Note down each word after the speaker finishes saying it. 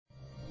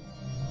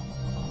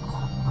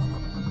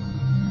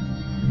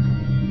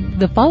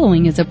The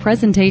following is a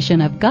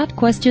presentation of Got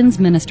Questions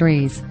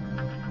Ministries.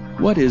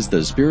 What is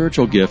the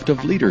spiritual gift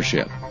of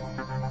leadership?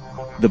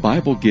 The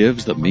Bible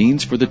gives the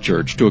means for the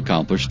church to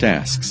accomplish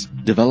tasks,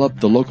 develop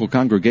the local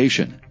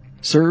congregation,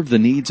 serve the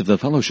needs of the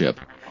fellowship,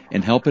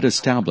 and help it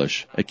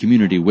establish a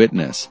community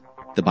witness.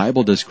 The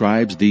Bible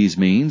describes these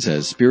means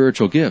as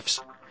spiritual gifts,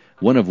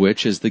 one of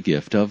which is the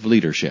gift of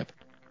leadership.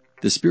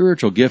 The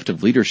spiritual gift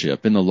of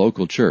leadership in the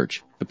local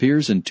church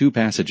appears in two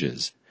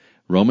passages,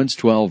 Romans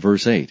 12,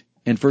 verse 8,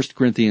 and 1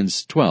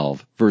 Corinthians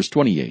 12, verse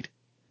 28.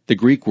 The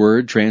Greek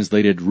word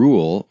translated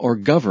rule or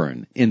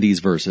govern in these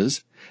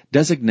verses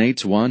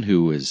designates one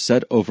who is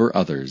set over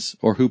others,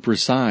 or who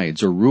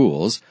presides or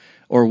rules,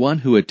 or one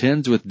who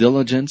attends with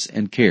diligence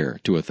and care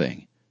to a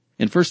thing.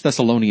 In 1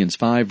 Thessalonians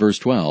 5, verse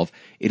 12,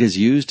 it is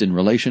used in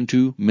relation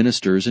to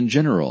ministers in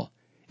general.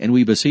 And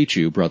we beseech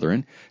you,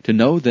 brethren, to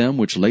know them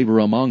which labor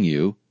among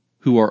you,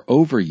 who are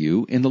over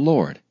you in the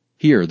Lord.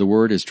 Here the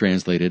word is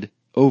translated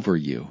over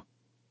you.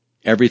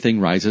 Everything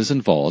rises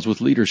and falls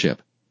with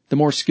leadership. The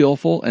more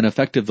skillful and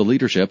effective the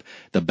leadership,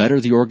 the better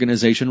the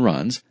organization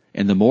runs,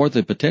 and the more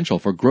the potential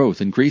for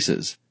growth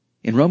increases.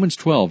 In Romans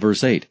 12,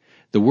 verse 8,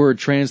 the word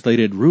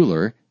translated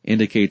ruler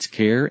indicates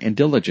care and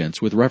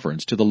diligence with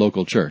reference to the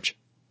local church.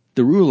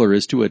 The ruler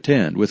is to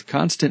attend with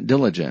constant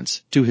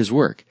diligence to his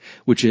work,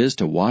 which is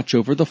to watch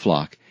over the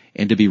flock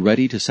and to be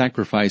ready to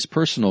sacrifice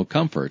personal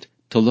comfort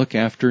to look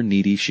after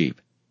needy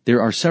sheep.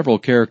 There are several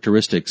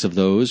characteristics of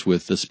those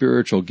with the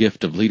spiritual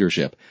gift of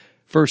leadership.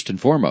 First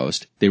and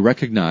foremost, they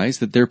recognize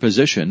that their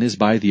position is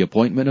by the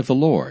appointment of the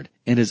Lord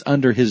and is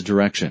under His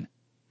direction.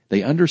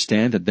 They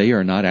understand that they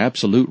are not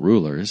absolute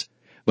rulers,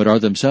 but are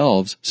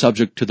themselves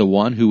subject to the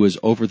one who is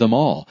over them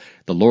all,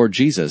 the Lord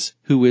Jesus,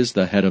 who is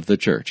the head of the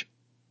church.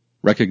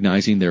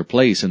 Recognizing their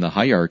place in the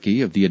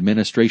hierarchy of the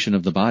administration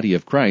of the body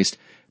of Christ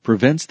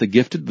prevents the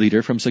gifted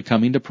leader from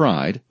succumbing to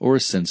pride or a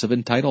sense of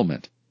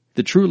entitlement.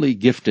 The truly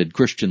gifted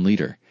Christian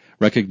leader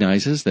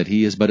recognizes that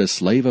he is but a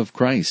slave of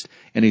Christ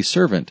and a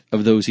servant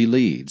of those he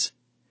leads.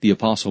 The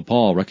Apostle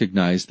Paul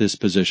recognized this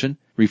position,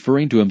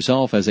 referring to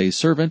himself as a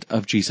servant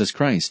of Jesus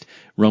Christ,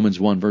 Romans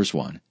 1, verse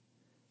 1.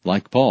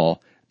 Like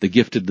Paul, the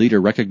gifted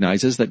leader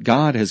recognizes that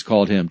God has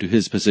called him to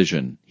his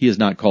position. He has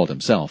not called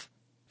himself.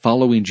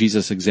 Following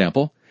Jesus'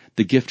 example,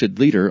 the gifted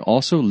leader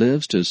also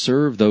lives to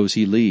serve those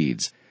he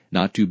leads,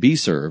 not to be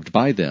served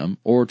by them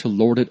or to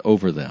lord it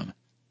over them.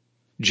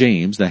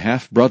 James, the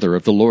half-brother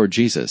of the Lord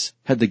Jesus,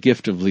 had the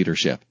gift of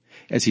leadership.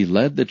 As he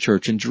led the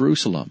church in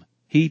Jerusalem,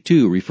 he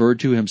too referred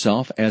to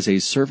himself as a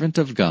servant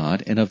of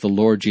God and of the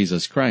Lord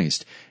Jesus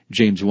Christ,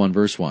 James 1,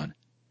 verse 1.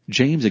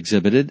 James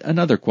exhibited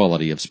another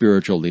quality of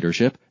spiritual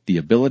leadership, the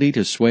ability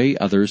to sway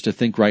others to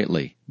think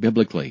rightly,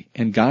 biblically,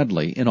 and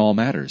godly in all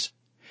matters.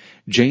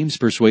 James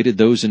persuaded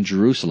those in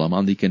Jerusalem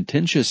on the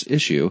contentious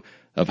issue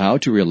of how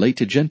to relate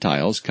to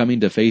Gentiles coming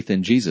to faith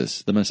in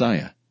Jesus, the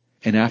Messiah.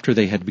 And after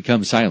they had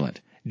become silent,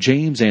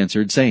 James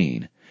answered,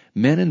 saying,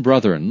 Men and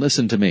brethren,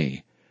 listen to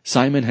me.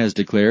 Simon has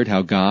declared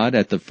how God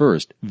at the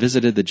first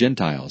visited the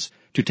Gentiles,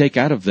 to take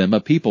out of them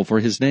a people for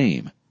His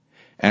name.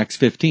 Acts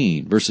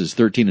 15, verses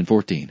 13 and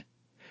 14.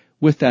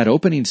 With that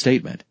opening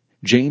statement,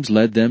 James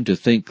led them to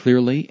think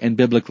clearly and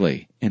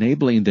biblically,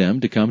 enabling them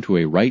to come to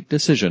a right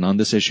decision on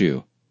this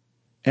issue.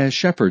 As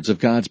shepherds of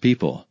God's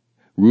people,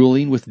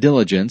 ruling with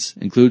diligence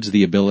includes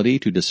the ability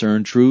to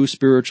discern true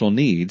spiritual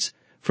needs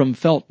from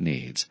felt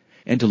needs,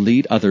 and to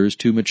lead others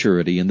to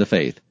maturity in the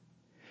faith.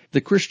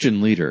 The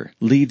Christian leader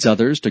leads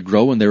others to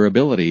grow in their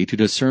ability to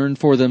discern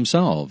for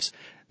themselves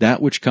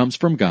that which comes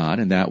from God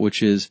and that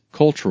which is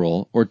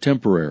cultural or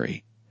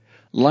temporary.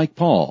 Like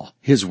Paul,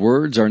 his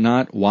words are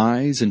not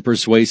wise and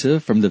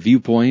persuasive from the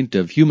viewpoint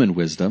of human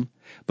wisdom,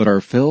 but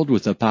are filled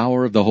with the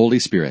power of the Holy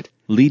Spirit,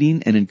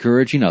 leading and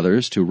encouraging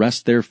others to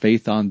rest their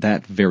faith on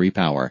that very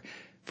power.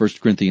 1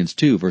 Corinthians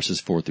 2, verses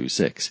 4 through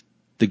 6.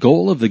 The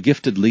goal of the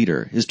gifted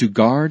leader is to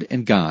guard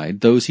and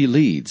guide those he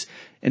leads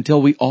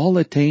until we all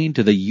attain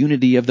to the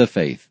unity of the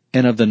faith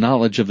and of the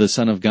knowledge of the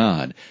Son of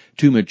God,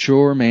 to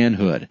mature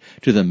manhood,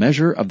 to the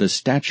measure of the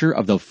stature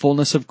of the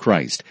fullness of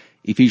Christ.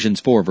 Ephesians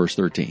 4, verse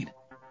 13.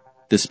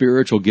 The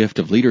spiritual gift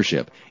of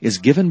leadership is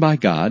given by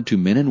God to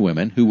men and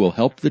women who will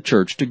help the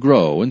church to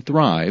grow and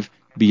thrive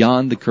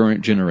beyond the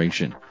current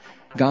generation.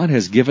 God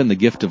has given the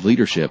gift of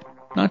leadership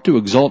not to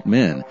exalt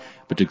men,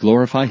 but to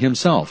glorify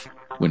Himself,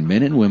 when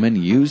men and women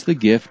use the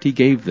gift He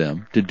gave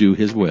them to do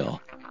His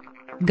will.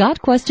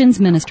 Got Questions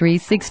Ministry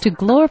seeks to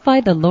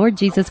glorify the Lord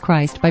Jesus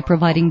Christ by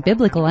providing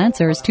biblical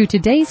answers to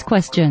today's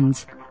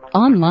questions.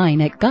 Online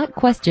at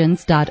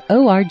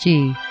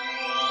GotQuestions.org.